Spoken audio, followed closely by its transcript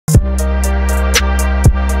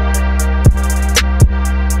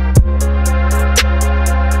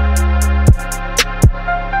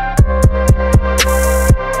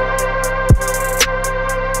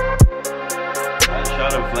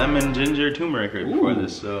turmeric right before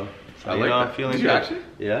this, so I like that. I'm feeling Did you good. actually?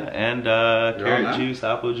 Yeah, and carrot juice,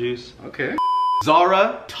 apple juice. Okay.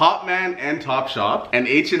 Zara, Top Man and Top Shop, and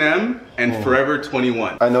H&M and Forever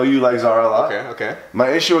 21. I know you like Zara a lot. Okay. My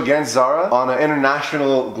issue against Zara on an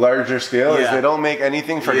international larger scale is they don't make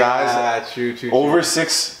anything for guys true. over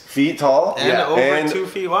 6 feet tall And over 2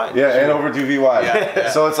 feet wide. Yeah, and over 2 feet wide. Yeah.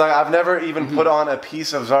 So it's like I've never even put on a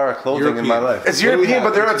piece of Zara clothing in my life. It's European,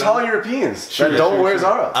 but they're tall Europeans that don't wear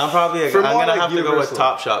Zara. I'm gonna have to go with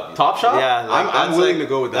Top Shop. Top Shop? Yeah, I'm willing to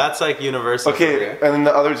go with that. That's like universal. Okay, and then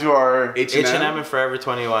the other two are H&M and Forever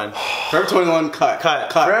 21. Forever 21 cut.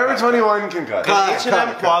 Forever 21 can cut.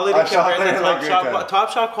 H&M quality compared to like Top Shop. Top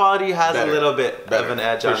Shop quality has a little bit of an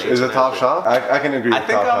edge on it. Is it Top Shop? I can agree with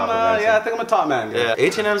Top Shop. I think I'm a Top Man. Yeah,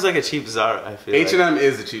 H&M's like a cheap Zara. I feel H&M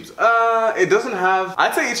is a cheap. It doesn't have.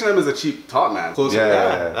 I'd say H&M is a cheap Top Man. Closer to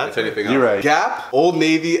that. That's anything else. You're right. Gap, Old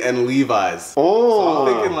Navy, and Levi's. Oh. So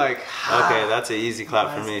I'm thinking like. Okay, that's an easy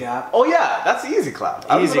clap for me. Gap. Oh yeah, that's an easy clap.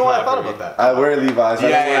 I don't know why I thought about that. I wear Levi's.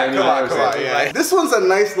 Come on. This one's a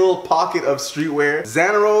nice little pocket of streetwear.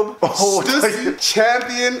 Xanarobe, Stussy,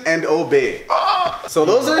 Champion, and Obey. So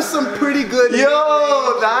those are some pretty good.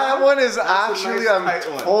 Yo, that one is actually I'm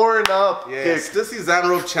torn up. Yeah, Stussy,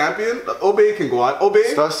 Xanarobe, Champion. Obey can go on.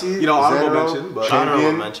 Obey, Stussy, honorable mention, but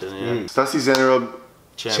honorable mention, yeah. Stussy, Xanarobe,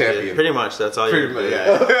 Champion. Pretty much, that's all you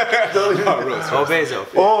Obey's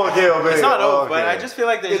outfit. Oh, okay, Obey. It's not Obe, but I just feel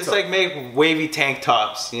like they just like make wavy tank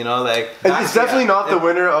tops, you know, like. It's definitely not the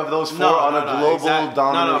winner of those four on a global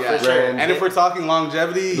dominant for brand. And if we're talking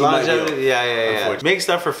longevity, yeah. Make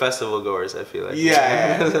stuff for festival goers, I feel like.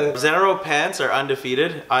 Yeah. Xanarobe pants are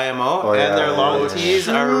undefeated, IMO, and their long tees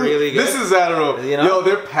are really good. This is Xanarobe. You know? Yo,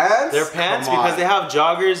 their pants? Their pants, because they have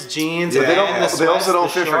joggers, jeans, but they also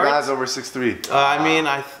don't fit for guys over 6'3". I mean,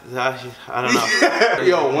 I don't know.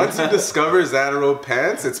 Yo, once you discover Xanarobe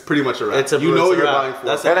pants, it's pretty much a wrap. You know you're buying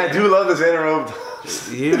for. And I do love the Xanarobe.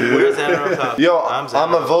 Where's Xanarobe? Yo,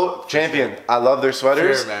 I'm a vote Champion. I love their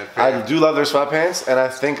sweaters. Fair. I do love their sweatpants, and I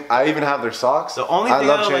think I even have their socks. The only thing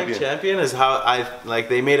I don't like Champion is how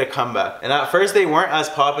they made a comeback. And at first they weren't as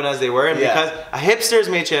poppin' as they were, and because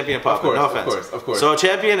hipsters made Champion poppin'. No offense. Of course. So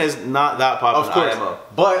Champion is not that poppin'. Of course. IMO.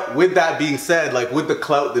 But with that being said, like with the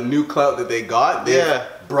clout, the new clout that they got, they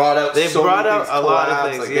brought out a lot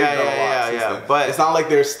of things. Yeah. But it's not like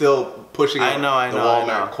they're still pushing out I the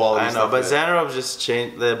Walmart quality stuff. But Xanarobe just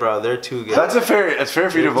changed, bro, they're too good. That's it's fair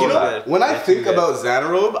for you to vote on. When I think about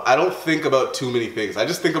Xanarobe, I don't think about too many things. I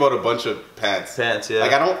just think about a bunch of pants.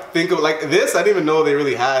 Like I don't think of, like this, I didn't even know they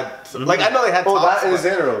really had, like I know they had tops. That is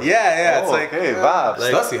Xanarobe. Yeah, it's like, hey, vibes.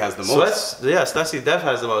 Stussy has the most. Stussy Def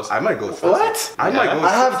has the most. I might go with Stussy. What? I might go with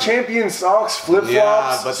I have Champion socks,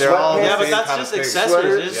 flip-flops, but they're all but that's just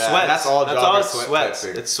accessories. It's sweats. That's all sweats.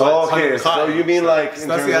 It's sweats. Oh, okay, so you mean like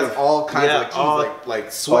Stussy has all kinds of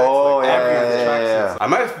like sweats.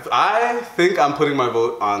 I think I'm putting my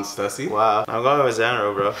vote on Stussy. Wow. I'm going with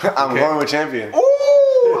Xanarobe, bro. I'm going with Champion.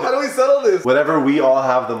 Ooh, how do we settle this? Whatever we all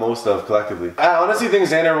have the most of collectively. I honestly think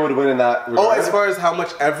Xanarobe would win in that regard. Oh, as far as how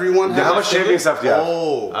much everyone has? How much Champion stuff do you have?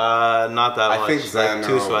 Oh. Not that much. I think like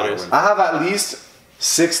 2 sweaters. I have at least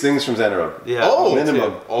 6 things from Xanarobe. Yeah. Oh,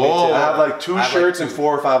 minimum. I have like 2 shirts and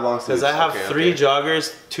 4 or 5 long sleeves. Because I have 3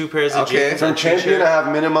 joggers, 2 pairs of jeans. From Champion, I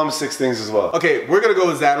have minimum 6 things as well. Okay, we're gonna go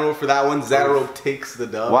with Xanarobe for that one. Xanarobe takes the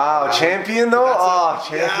dub. Wow, Champion though?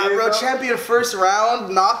 Champion. Yeah, bro, Champion first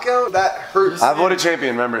round knockout. That hurts. I voted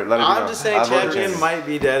Champion. Remember, let it be known. I'm just saying Champion might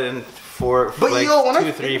be dead in 4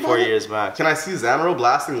 years max. Can I see Xanarobe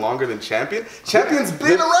lasting longer than Champion? Champion's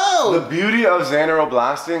been around. The beauty of Xanarobe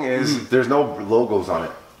lasting is there's no logos on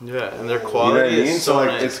it. Yeah, and their quality is so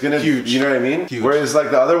nice. It's gonna huge. You know what I mean? Huge. Whereas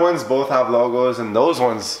like the other ones both have logos, and those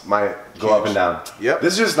ones might go up and down. Yep.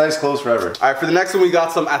 This is just nice clothes forever. All right, for the next one we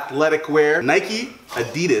got some athletic wear: Nike,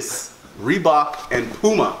 Adidas, Reebok, and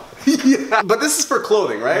Puma. But this is for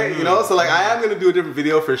clothing, right? You know, so like I am gonna do a different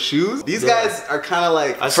video for shoes. These guys are kind of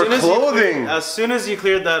like for clothing. As soon as you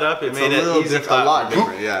cleared that up, it made it easy. A lot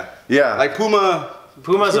different. Yeah. Like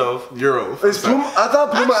Puma's Ove. Euro. I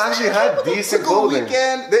thought Puma actually had decent clothing.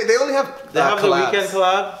 They only have the Weekend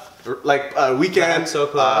collab. Like Weekend,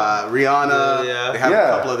 Rihanna. They have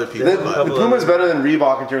a couple other people. The Puma's better than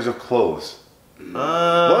Reebok in terms of clothes.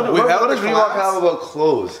 What does Reebok have about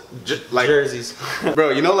clothes? Like jerseys. Bro,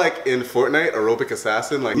 you know like in Fortnite, Aerobic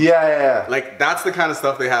Assassin, like yeah. Like that's the kind of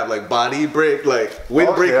stuff they have, like body break, like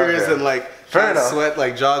windbreakers and like Fair enough. Sweat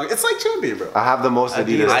like jogging. It's like Champion, bro. I have the most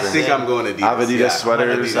Adidas. I think I'm going Adidas. I have Adidas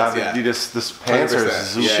sweaters. I have Adidas this pants.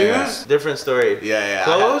 Shoes, different story. Yeah.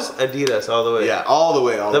 Clothes, Adidas all the way. Yeah, all the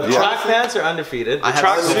way. The track pants are undefeated.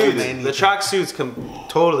 The track suits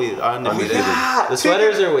totally undefeated. The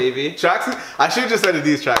sweaters are wavy. Tracksuit. I should have just said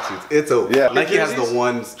Adidas tracksuits. It's over. Yeah. Nike has the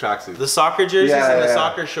ones tracksuits. The soccer jerseys and the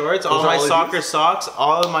soccer shorts. All my soccer socks.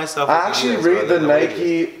 All of my stuff. I actually rate the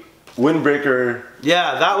Nike windbreaker.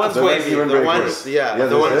 Yeah, that one's wavy. The ones,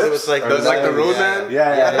 the ones that was like the Roadman.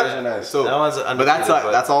 Yeah, those are nice. So that one's but that's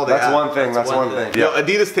all they have. That's one thing. That's one thing. Yo,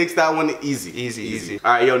 Adidas takes that one easy.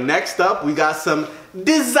 All right, yo. Next up, we got some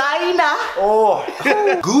designer.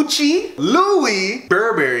 Gucci, Louis,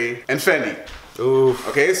 Burberry, and Fendi. Oof.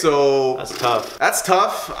 Okay, so that's tough. That's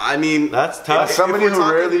tough. I mean, that's tough. As somebody who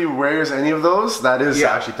rarely wears any of those, that is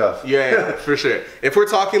actually tough. Yeah, for sure. If we're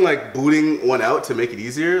talking like booting one out to make it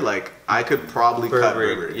easier, like I could probably cut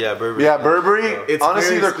Burberry. Yeah, Burberry. Yeah, Burberry. It's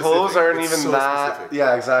honestly, their clothes aren't even so that. Specific.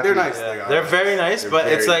 Yeah, exactly. They're nice. Yeah. They're very nice, but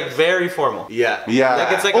it's like very formal. Yeah.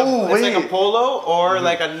 Like it's like a polo or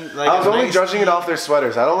like a. I was only judging it off their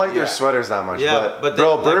sweaters. I don't like their sweaters that much. Yeah, but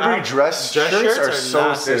bro, Burberry dress shirts are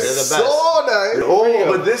so sick. They're the best. So nice. Oh,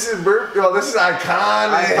 but this is Burberry. Oh, this is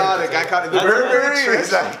iconic. Iconic. The Burberry is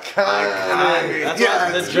iconic. That's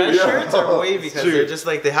why the dress shirts are wavy because they're just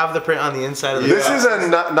like they have the print on the inside of the. This is a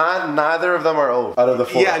neither of them are O out of the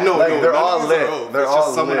four. Yeah, no, they're all lit. They're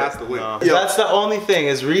all someone lit. has to win. That's the only thing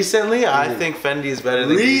is recently I think Fendi is better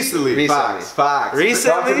than recently. Facts. Talk to me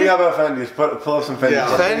Recently, about Fendi. Pull up some Fendi.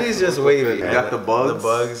 Yeah. Fendi's just wavy. You got the bugs. The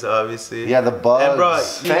bugs, obviously. Yeah, the bugs. And bro,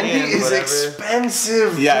 Fendi is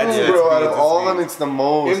expensive. Too, bro. Out of all of them, it's the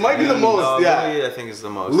most. It might be the most. Louis, I think is the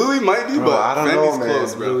most. Louis might be, but I don't Fendi's know, man.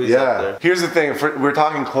 close, bro. Louis up there. Here's the thing. We're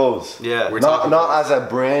talking clothes. Yeah. Not as a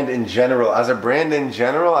brand in general. As a brand in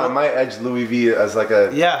general, I might edge Louis V as like a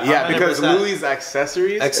because Louis'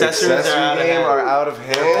 accessories are out of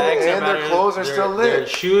hand, and their clothes are still lit. Their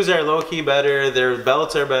shoes are low key better. Their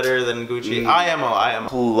belts are better than Gucci. IMO.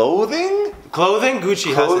 Clothing,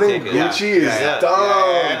 Gucci has to take it. Gucci is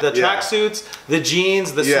dumb. The tracksuits, the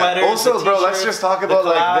jeans, the sweaters. Also, bro, let's just talk about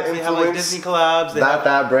like the influence. They have like Disney collabs.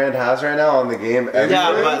 That brand has right now on the game.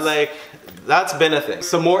 Yeah, but like that's been a thing.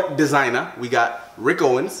 Some more designer. We got Rick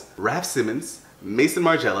Owens, Raf Simons, Mason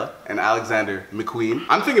Margiela, and Alexander McQueen.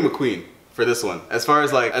 I'm thinking McQueen for this one. As far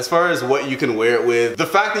as what you can wear it with, the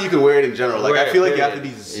fact that you can wear it in general, like I feel like you have to be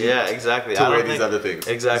zooped to wear these other things.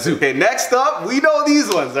 Exactly. Okay, next up, we know these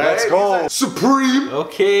ones, all right? Let's go. Supreme.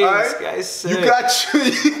 Okay, all right? this guy's sick.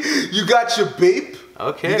 You got your Bape.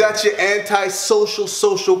 Okay. You got your anti-social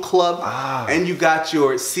social club, and you got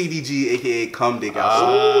your CDG, aka Come Dig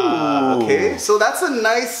Out. Okay, so that's a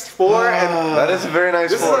nice four, and that is a very nice.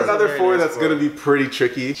 This is another four that's gonna be pretty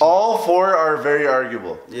tricky. All four are very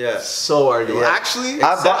arguable. Yeah, so arguable. Yeah. Actually,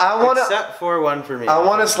 I want to except for one for me. I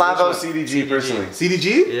want to slap out CDG personally.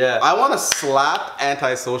 CDG? Yeah. I want to slap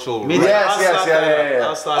anti-social. Yes.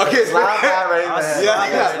 I'll slap okay, slap that right in the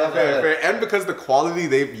head. Fair. And because the quality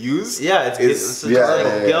they've used, it's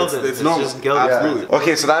gilded. It's normal. Just gilded. Absolutely.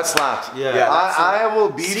 Okay, so that's slapped. Yeah. I will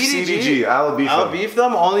beef CDG. I'll beef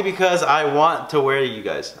them only because I want to wear you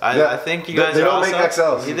guys. I think you guys they are don't make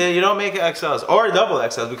awesome. XLs. You don't make XLs or double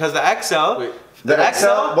XLs because the XL. Wait. The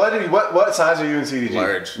XL? What size are you in CDG?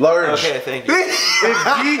 Large. Okay, thank you. If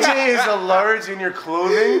DJ is a large in your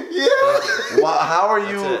clothing, well, how are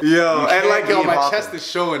you? Yo, and like my chest is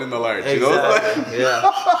showing in the large. Exactly. You know? Yeah.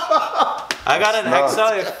 I got an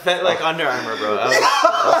XL. It fit like Under Armour, bro.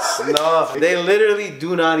 They literally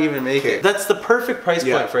do not even make it. That's the perfect price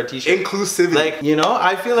point for a t-shirt. Inclusivity. Like,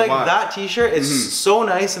 I feel like that t-shirt is so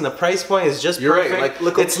nice and the price point is just perfect. Right. Like,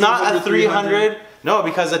 look, it's not a 300. No,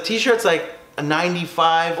 because a t-shirt's like a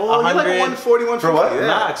 95, 100. You like 140, 150. For what?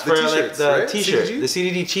 Max, for like the t-shirt. CDG? The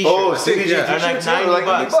CDG t-shirt. Oh, CDG t-shirt. And like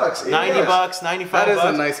 $90 bucks. $90 bucks, 95 That is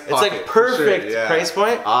bucks. a nice pocket. It's like perfect price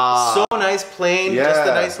point. So nice, plain, just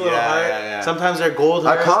a nice little heart. Sometimes they're gold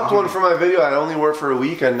hearts. I comped one for my video. I only wore for a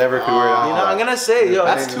week. I never could wear it. I'm gonna say,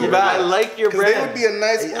 that's too bad. I like your brand. They would be a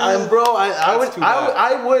nice. Bro,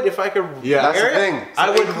 I would if I could. Yeah, that's the thing. I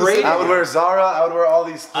would rate. I would wear Zara. I would wear all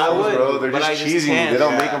these clothes, bro. They're but just cheesy. They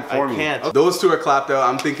don't make them for me. Those two are clapped out.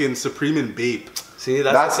 I'm thinking Supreme and Bape. See,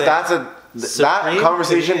 that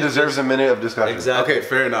conversation deserves a minute of discussion. Exactly. Okay,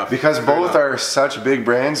 fair enough. Because both are such big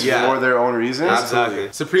brands for their own reasons.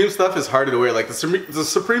 Exactly. Supreme stuff is harder to wear. Like the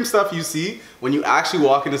Supreme stuff you see when you actually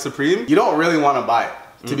walk into Supreme, you don't really want to buy it.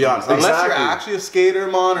 To be honest, unless you're actually a skater,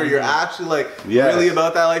 man, or you're actually like really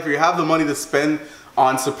about that life, or you have the money to spend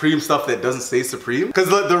on Supreme stuff that doesn't say Supreme. Because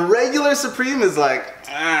the regular Supreme is like,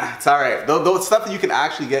 it's alright. Though stuff that you can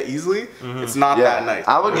actually get easily, it's not that nice.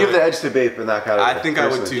 I would give the edge to Bape in that category. I think I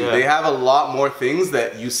would too. They have a lot more things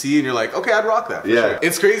that you see and you're like, okay, I'd rock that for sure.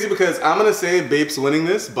 It's crazy because I'm gonna say Bape's winning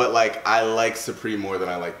this, but like I like Supreme more than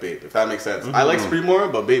I like Bape, if that makes sense. I like Supreme more,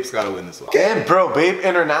 but Bape's gotta win this one. And bro, Bape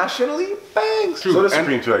internationally bangs. True. So does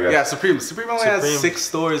Supreme too, I guess. Yeah, Supreme only has 6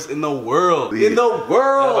 stores in the world. In the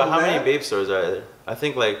world, but how many Bape stores are there? I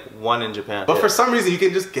think like 1 in Japan. But for some reason, you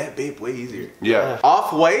can just get Bape way easier. Yeah.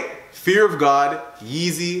 Off-White, Fear of God,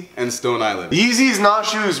 Yeezy, and Stone Island. Yeezy's not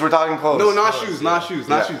shoes, we're talking clothes. No, not shoes, not shoes,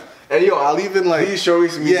 not shoes. And yo, I'll even like... Please show me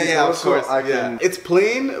some Yeezy Yeah, of course. So I can... It's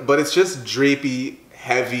plain, but it's just drapey,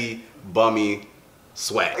 heavy, bummy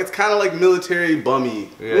sweat. It's kind of like military bummy.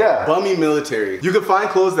 Yeah. Bummy military. You can find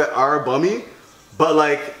clothes that are bummy, but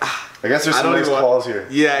like... I guess there's some nice quals here.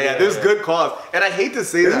 Yeah, there's good quals. And I hate to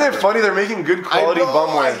say that. Isn't it funny they're making good quality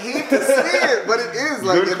bumwear? I hate to say it, but it is.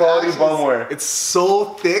 Like, good quality bumwear. It's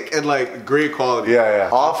so thick and like great quality. Yeah.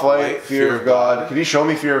 Off-White, Fear of God. Could you show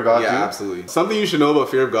me Fear of God too? Yeah, absolutely. Something you should know about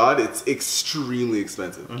Fear of God, it's extremely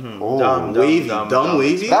expensive. Oh, dumb wavy. Those are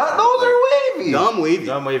wavy. Dumb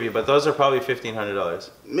wavy, but those are probably $1,500.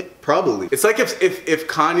 Probably. It's like if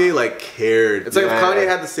Kanye like cared. It's like if Kanye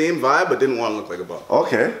had the same vibe but didn't want to look like a bum.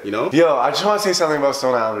 Okay. You know? Yo, I just want to say something about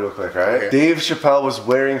Stone Island real quick, right? Okay. Dave Chappelle was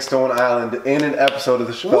wearing Stone Island in an episode of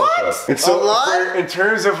the Chappelle Show. And so in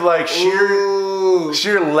terms of like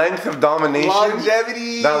sheer length of domination,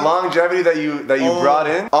 longevity, that longevity that you brought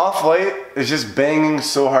in, Off-White is just banging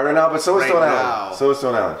so hard right now, but so is Stone Island. So is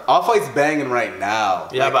Stone Island. Off-White's banging right now.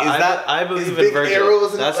 Yeah, like, but I believe in Virgil.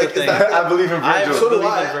 That's the thing. I believe in Virgil. I believe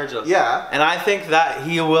in Virgil. Yeah. And I think that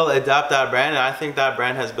he will adapt that brand, and I think that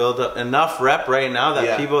brand has built up enough rep right now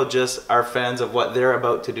that people just are fans of what they're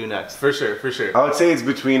about to do next. For sure. I would say it's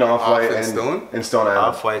between Off-White and Stone Island.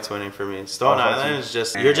 Off-White's winning for me. Stone Island is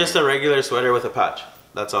just, you're just a regular sweater with a patch.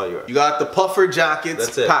 That's all you are. You got the puffer jackets,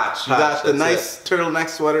 that's it. Patch. You got the nice turtleneck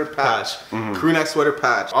sweater, patch. Crew neck sweater,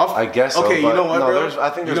 patch. I guess so. Okay, you know what, bro? I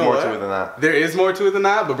think there's more to it than that. There is more to it than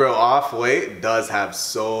that, but bro, Off-White does have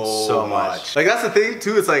so much. Like that's the thing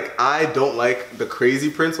too. It's like I don't like the crazy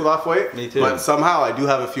prints with Off-White. Me too. But somehow I do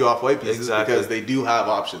have a few Off-White pieces because they do have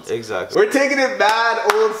options. Exactly. We're taking it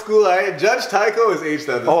bad old school, alright? Judge Tycho is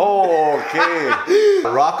H-Dub. Oh, okay.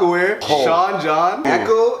 Rockaware, Sean John,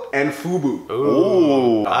 Echo, and Fubu. Ooh.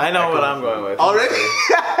 I know what I'm going with. Already?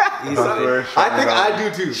 Easily. I think I do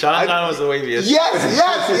too. Sean John was the waviest. Yes.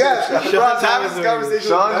 Sean John was the waviest.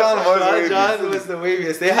 Sean John was the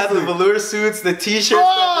waviest. They had the velour suits, the t-shirts.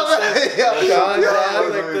 Sean John.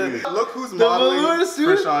 Look who's modeling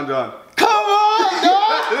for Sean John. Come on,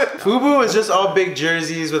 dog! Fubu was just all big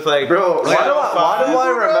jerseys with like. Bro, why do I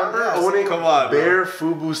remember owning bare bro.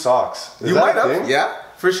 Fubu socks? You might have. Yeah.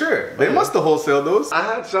 For sure. They must have wholesaled those. I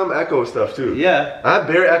had some Echo stuff too. Yeah. I had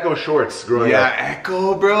bare Echo shorts growing up. Yeah,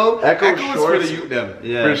 Echo, bro. Echo shorts for the youth them.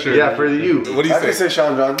 Yeah. For sure. Yeah, for the youth. What do you I say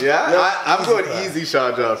Sean John. Yeah? I'm going easy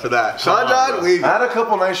Sean John for that. Sean John, wavy. I had a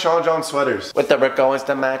couple nice Sean John sweaters. With the Ricoins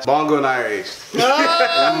to match. Bongo and I are aged.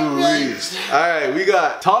 Alright, we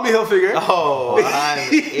got Tommy Hilfiger. Oh,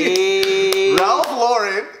 I'm Ralph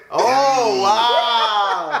Lauren. Oh, wow.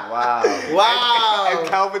 And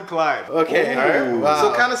Calvin Klein. Okay. Alright. Wow.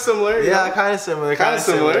 So kind of similar. Yeah, kind of similar.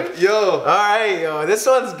 Yo. Alright, yo. This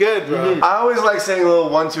one's good, bro. I always like saying a little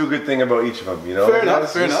 1-2 good thing about each of them, you know? Fair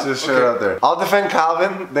enough. Just shut it out there. I'll defend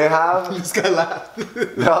Calvin. They have... This guy laughed.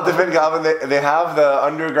 I'll defend Calvin. They have the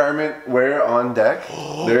undergarment wear on deck.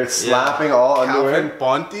 They're slapping all underwear. Calvin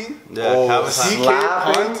Ponte. Yeah, Calvin CK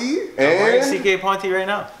Ponte. I'm wearing CK Ponte right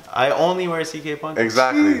now. I only wear CK Ponte.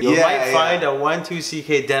 Exactly. You might find a 1-2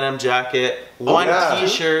 CK denim jacket, one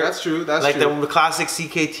t-shirt. That's true. Like the classic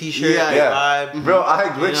CK t-shirt vibe. Bro,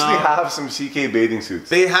 I literally have some CK bathing suits.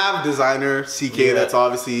 They have designer CK that's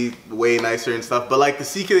obviously way nicer and stuff, but like the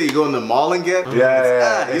CK that you go in the mall and get, you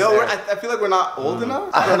know, I feel like we're not old enough.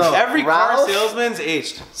 I don't know. Every car salesman's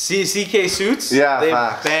aged. CK suits, they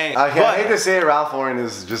bang. I hate to say it, Ralph Lauren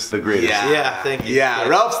is just the greatest. Yeah, thank you. Yeah,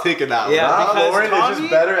 Ralph's taking that one. Ralph Lauren is just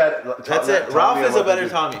better at... That's it. Ralph is a better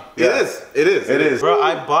Tommy. It is. Bro,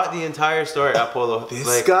 I bought the entire store at Polo.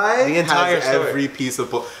 This guy the entire has every piece of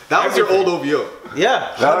Polo. That was your old OVO.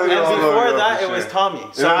 Yeah. And before that, it was Tommy.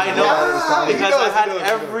 So I know because I had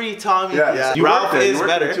every Tommy. Ralph is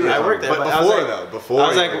better. I worked there. But before I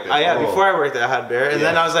was like, before I worked there, I had Bear. And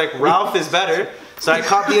then I was like, Ralph is better. So I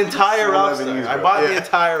caught the entire Ralph store. I bought the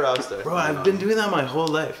entire Ralph store. Bro, I've been doing that my whole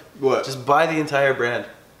life. What? Just buy the entire brand.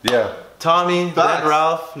 Yeah. Tommy, then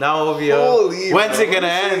Ralph, now OVO. Holy, when's it gonna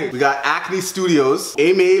end? We got Acne Studios,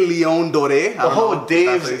 Aimee Leon Dore. Oh,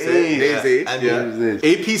 Dave's Age. Dave's Age. Yeah.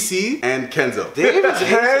 APC and Kenzo. Dave's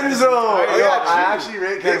Kenzo! Yo, I actually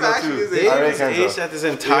rate Dave Kenzo actually too. is I rate Dave's Kenzo. aced at this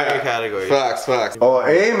entire category. Facts. Oh,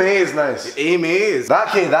 Aimee is nice. Aimee is.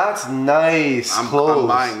 Okay, that's nice. I'm Close.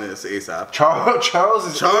 buying this ASAP. Charles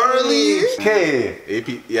is Charlie. Okay.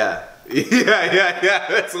 AP, yeah. Yeah.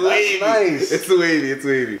 That's wavy. Nice. It's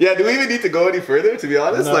wavy. Yeah, do we even need to go any further, to be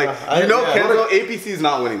honest? No, Kenzo, APC is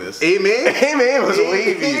not winning this. Aimee was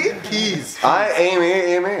wavy. Peas.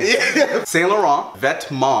 Aimee. Yeah. Saint Laurent,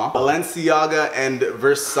 Vetements, Balenciaga, and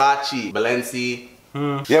Versace. Balenci.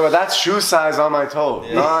 Yeah, but that's shoe size on my toe,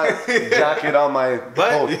 not jacket on my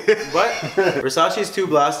coat. But Versace's too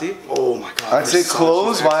blasty. Oh my god. I'd say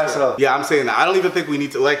clothes, YSL. Yeah, I'm saying that. I don't even think we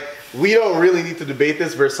need to, like, we don't really need to debate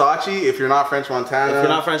this. Versace, if you're not French Montana. If you're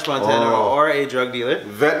not French Montana or a drug dealer.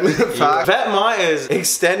 Vetements is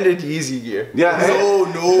extended Yeezy gear. Yeah. No.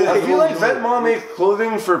 I feel like Vetements make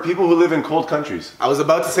clothing for people who live in cold countries. I was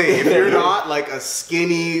about to say, if you're not like a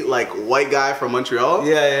skinny, like white guy from Montreal,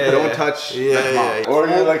 don't touch Vetements. Or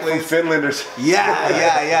you're like from Finland or something.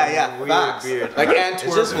 Yeah. Weird beard. Like Antwerp.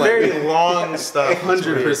 It's just very long stuff.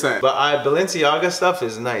 100%. But Balenciaga stuff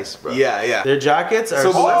is nice, bro. Yeah. Their jackets are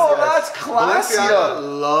that's classy. Balenciaga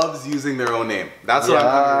loves using their own name. That's what I'm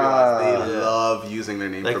coming to realize. They love using their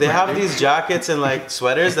name. Like they have these jackets and like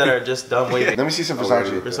sweaters that are just dumb wavy. Let me see some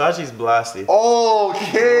Versace. Versace's blasty.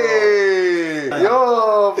 Okay.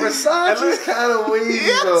 Yo, Versace's kind of wavy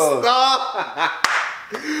though.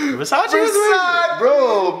 Versace is wavy.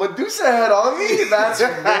 Bro, Medusa head on me? That's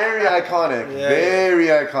very iconic. Very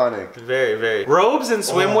iconic. Very. Robes and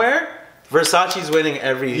swimwear. Versace's winning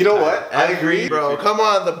every You know what? I agree. Bro, come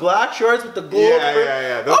on, the black shorts with the gold.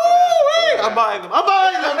 Yeah. I'm buying them. No.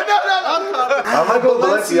 I might go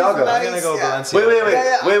Balenciaga. I'm gonna go Balenciaga. Wait.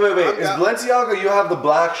 Is Balenciaga, you have the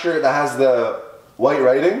black shirt that has the white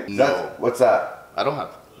writing? No. What's that? I don't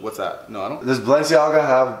have. What's that? No, I don't. Does Balenciaga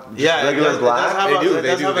have regular black? They do. They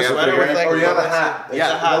have a sweater with like, or you have a hat.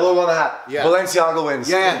 Yeah, the logo on the hat. Yeah. Balenciaga wins.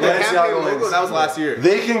 Yeah. Balenciaga wins. That was last year.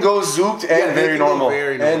 They can go zooked and very normal.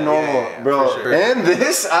 Bro. For sure. And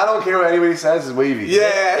this, I don't care what anybody says, is wavy.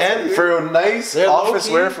 Yeah. And for a nice office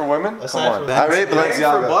wear for women, come on. I rate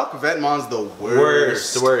Balenciaga. For buck, Vetements the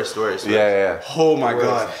worst. Worst. Yeah. Oh my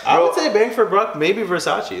god. I would say bang for buck, maybe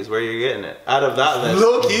Versace is where you're getting it out of that list.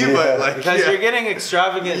 Low key, but like because you're getting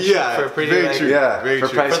extravagant shit for pretty. Very true. Yeah, very for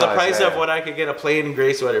true. price For the price of what I could get a plain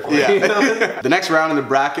gray sweater for. Yeah. The next round in the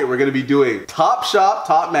bracket, we're gonna be doing Top Shop,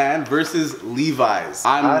 Top Man versus Levi's.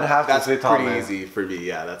 I'd have to say Top pretty Man. easy for me.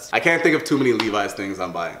 Yeah, I can't think of too many Levi's things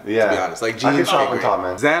I'm buying. Yeah. To be honest, like I jeans. can shop on Top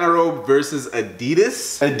Man. Xanarobe versus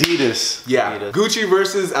Adidas. Yeah. Adidas. Gucci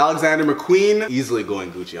versus Alexander McQueen. Easily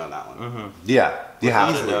going Gucci on that one. Yeah. You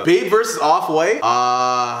have to. Babe versus Off-White.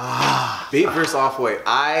 Babe versus Off-White.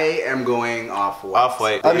 I am going Off-White.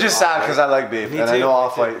 Off-White. I'm just sad because I like Babe, and I know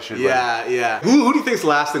Off-White should win. Yeah. Who do you think's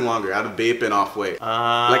lasting longer out of Bape and Off-White?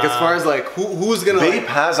 Like as far as like who's gonna Bape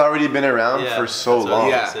has already been around for so long.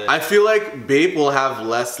 Yeah, I feel like Bape will have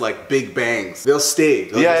less like big bangs. They'll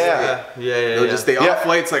stay. They'll just stay.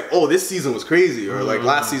 Off-White's like, oh, this season was crazy, or like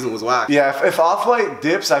last season was whack. Yeah, if Off-White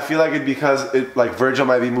dips, I feel like it's because like Virgil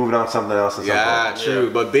might be moving on something else at some point.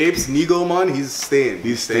 True. But Babe's Nigo man, he's staying.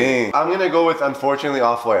 He's staying. I'm gonna go with unfortunately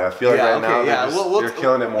Off-White. I feel like right now they're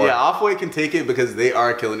killing it more. Yeah, Off-White can take it because they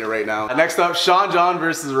are killing it right now. Next up, Sean John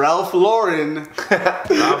versus Ralph Lauren.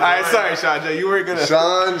 Alright, sorry, Sean John, you weren't gonna.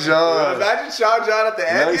 Sean John. Imagine Sean John at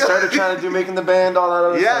the end. Now he started trying to do making the band, all that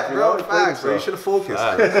other stuff. Yeah, bro, facts. Bro, you should have focused.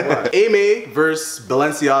 Aimee versus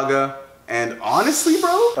Balenciaga. And honestly,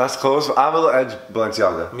 bro, that's close. I will edge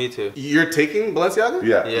Balenciaga. Me too. You're taking Balenciaga?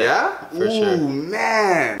 Yeah? For sure. Ooh,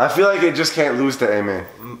 man. I feel like it just can't lose to Aimee.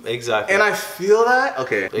 Exactly. And I feel that.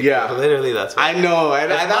 Okay. Yeah. Literally, that's what I know.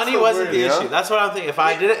 If money wasn't the issue. That's what I'm thinking. If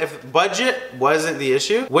I did it, if budget wasn't the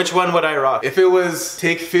issue, which one would I rock? If it was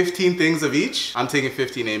take 15 things of each, I'm taking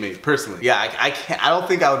 15 Aimee personally. Yeah, I can't. I don't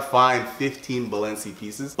think I would find 15 Balenci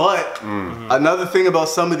pieces. But another thing about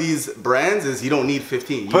some of these brands is you don't need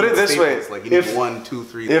 15. Put it this way. Like you need 1, 2,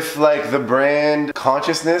 3. If like the brand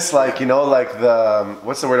consciousness, like you know, like the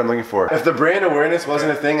what's the word I'm looking for? If the brand awareness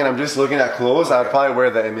wasn't a thing, and I'm just looking at clothes, I'd probably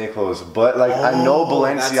wear the Aimee clothes. But like I know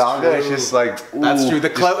Balenciaga, it's just like that's true.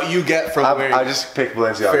 The clout you get from wearing. I just pick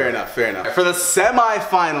Balenciaga. Fair enough. For the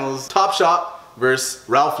semi-finals, Top Shop versus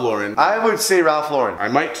Ralph Lauren. I would say Ralph Lauren. I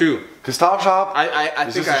might too. Because Topshop, I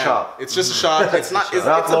think just a shop. It's just a shop. It's not. It's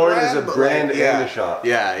Ralph Lauren is a but brand like, and a shop.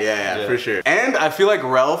 Yeah, for sure. And I feel like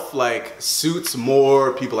Ralph like suits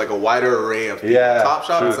more people, like a wider array of people. Yeah,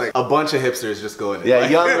 Topshop is like a bunch of hipsters just going in. Yeah, like,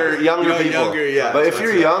 younger people. Younger, yeah. But if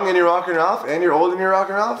you're young and you're rocking Ralph, and you're old and you're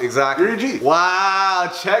rocking Ralph, exactly. You're a G.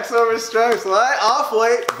 Wow, checks over stripes. What?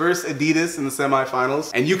 Off-White versus Adidas in the semifinals,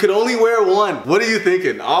 and you could only wear one. What are you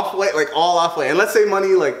thinking? Off-White, like all Off-White, and let's say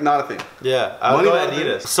money, like not a thing. Yeah, I'll go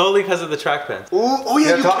Adidas solely because of the track pants. Ooh, oh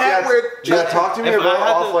yeah, you can't wear. Yeah, talk to me about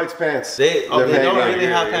Off-White's pants. They don't really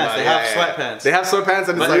have pants. They have sweatpants. They have sweatpants,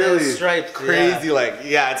 and it's like really striped, crazy. Like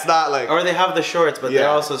it's not like. Or they have the shorts, but they're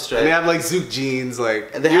also striped. And they have like Zoot jeans,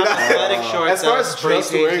 like. And they have athletic shorts. As far as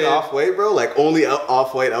just wearing Off-White, bro, like only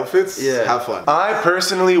Off-White outfits. Yeah, have fun. I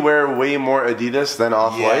personally wear way more Adidas than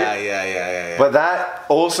Off-White. Yeah. But that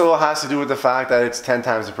also has to do with the fact that it's 10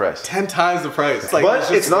 times the price. 10 times the price. It's like,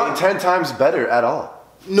 but it's not 10 times better at all.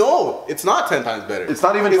 No, it's not 10 times better. It's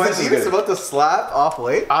not even twice as good. Is Adidas about to slap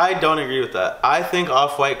Off-White? I don't agree with that. I think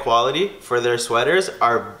Off-White quality for their sweaters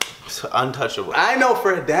are untouchable. I know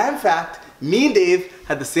for a damn fact, me and Dave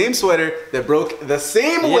had the same sweater that broke the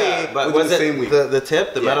same way, but was the it same week. The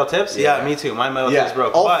tip, the metal tips? Yeah, me too. My metal tips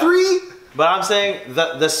broke. All three? But I'm saying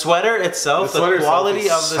the sweater itself, the quality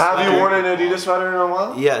of the sweater. Have you worn an Adidas sweater in a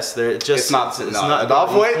while? Yes, they're just. It's not. The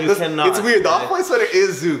Off-White. It's weird. The Off-White sweater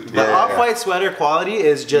is Zoot. The Off-White sweater quality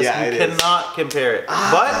is just you cannot compare it.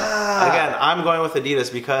 But again, I'm going with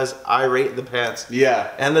Adidas because I rate the pants. Yeah.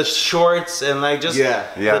 And the shorts and like just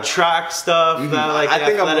the track stuff that like I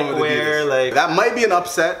think athletic I'm going with wear. Adidas. Like that might be an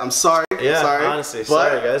upset. I'm sorry. Yeah, sorry. honestly,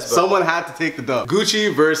 sorry guys. But someone had to take the dub.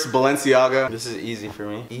 Gucci versus Balenciaga. This is easy for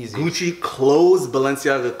me. Easy. Gucci clothes,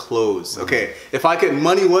 Balenciaga clothes. Okay, if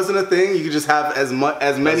money wasn't a thing, you could just have as much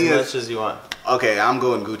as much as you want. Okay, I'm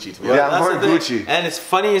going Gucci to be honest. Yeah, I'm going Gucci. And it's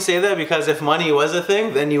funny you say that because if money was a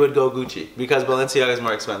thing, then you would go Gucci because Balenciaga is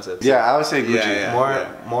more expensive. So yeah, I would say Gucci.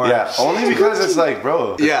 More. Yeah, only because it's like,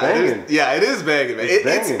 bro, it's banging. It is banging, man.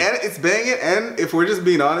 It's banging, and if we're just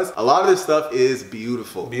being honest, a lot of this stuff is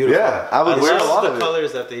beautiful. Yeah, I would wear a lot of the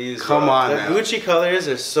colors that they use. Come on, the man. Gucci colors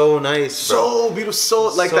are so nice, bro. So beautiful, so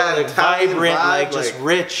like that like vibrant, like just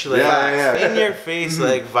rich, like in your face,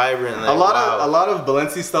 like vibrant. Like, a lot of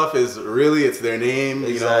Balenci stuff is really it's their name.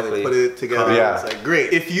 You know, they put it together. It's like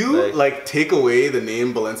great. If you like take away the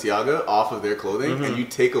name Balenciaga off of their clothing and you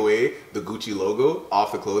take away the Gucci logo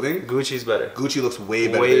off the clothing, Gucci's better. Gucci looks way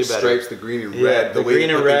better. The stripes, the green and red, the green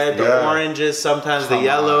and red, the oranges, sometimes the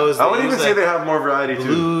yellows. I would even say they have more variety too.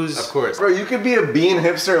 Blues, of course. Bro, you could be a bean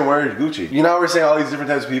hipster and wear Gucci. You know how we're saying all these different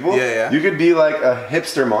types of people? Yeah. You could be like a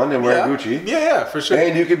hipster mon and wear Gucci. Yeah, for sure.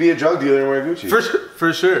 And you could be a drug dealer and wear Gucci.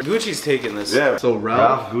 For sure. Gucci's taking this. Yeah. So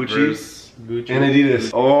Ralph Gucci. And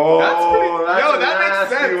Adidas. Oh, that makes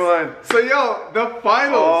sense. One. So the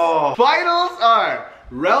finals. Finals are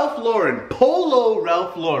Ralph Lauren, Polo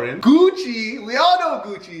Ralph Lauren, Gucci, we all know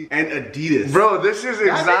Gucci, and Adidas. Bro, this is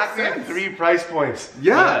exactly 3 price points.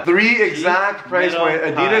 Yeah. 3 exact price points.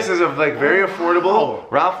 Adidas is like very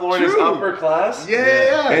affordable. Ralph Lauren is upper class.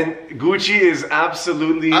 Yeah. And Gucci is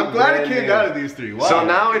absolutely I'm glad it came out of these 3. Wow. So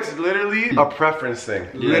now it's literally a preference thing.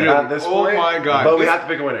 Literally. At this point, my God. But we have to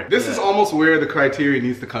pick a winner. This is almost where the criteria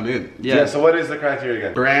needs to come in. Yeah, so what is the criteria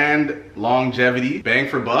again? Brand, longevity, bang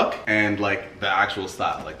for buck, and like the actual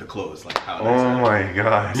style, like the clothes, like how nice. Oh my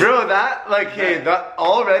God. Bro, that, like, hey, that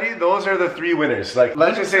already, those are the 3 winners. Like,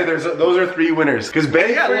 let's just say those are 3 winners. Because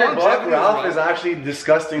bang for your buck, Ralph is actually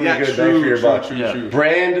disgustingly good bang for your buck. True.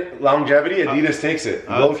 Brand, longevity, Adidas takes it.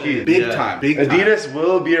 Low key. Big time. Adidas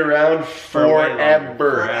will be around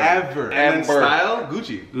forever. And then style,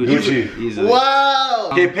 Gucci. Easily. Wow.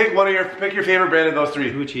 Okay, pick your favorite brand of those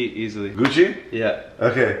 3. Gucci, easily. Gucci? Yeah.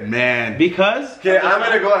 Okay. Man. Because? Okay, I'm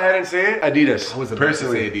gonna go ahead and say Adidas. I was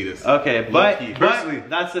personally. Adidas. Okay, but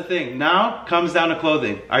that's the thing. Now comes down to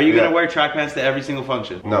clothing. Are you gonna wear track pants to every single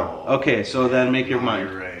function? No. Okay, so then make your mind.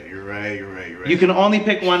 You're right. You can only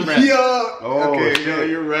pick one brand.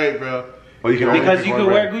 You're right, bro. Well, you can because you can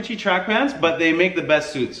wear Gucci track pants, but they make the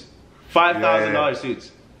best suits. $5,000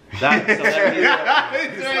 suits.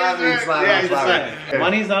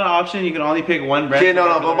 Money's not an option. You can only pick one brand. Okay,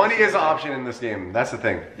 no, but money is an option in this game. That's the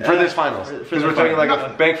thing for this finals. Because we're talking like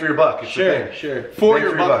a bang for your buck. It's sure. For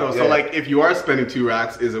your buck though. So like, if you are spending 2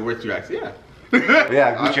 racks, is it worth 2 racks? Yeah.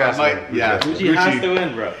 Yeah, Gucci has to win. Gucci has to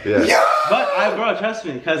win, bro. Yeah. But bro, trust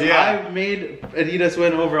me, because I've made Adidas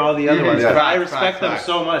win over all the other ones. I respect them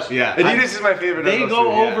so much. Yeah. Adidas is my favorite. They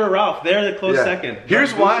go over Ralph. They're the close second.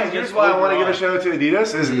 Here's why I want to give a shout out to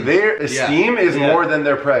Adidas is their esteem is more than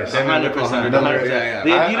their price. 100%. The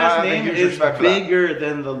Adidas name is bigger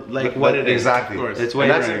than the what it is. Exactly. It's way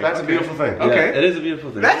that's a beautiful thing. Okay. It is a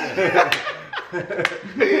beautiful thing.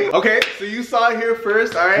 Okay, so you saw it here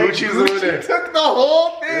first, alright? Gucci's the winner. Took the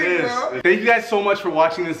whole thing, bro. Thank you guys so much for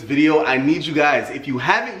watching this video. I need you guys, if you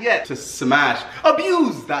haven't yet, to smash,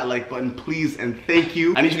 abuse that like button, please, and thank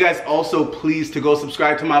you. I need you guys also, please, to go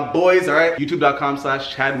subscribe to my boys, alright?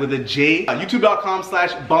 YouTube.com/ChadWithAJ,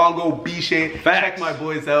 YouTube.com/BongoBiche. Check my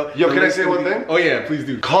boys out. Yo, can I say one thing? Oh yeah, please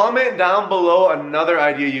do. Comment down below another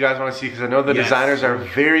idea you guys want to see, because I know the designers are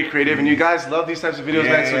very creative, and you guys love these types of videos,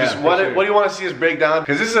 man. So just what do you want to see us break down?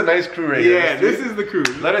 Because this is a nice crew right here. Yeah, this is the crew.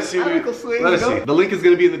 Let us see. Let us see. The link is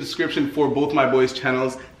going to be in the description for both my boys'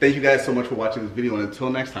 channels. Thank you guys so much for watching this video, and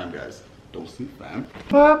until next time, guys, don't sleep, fam.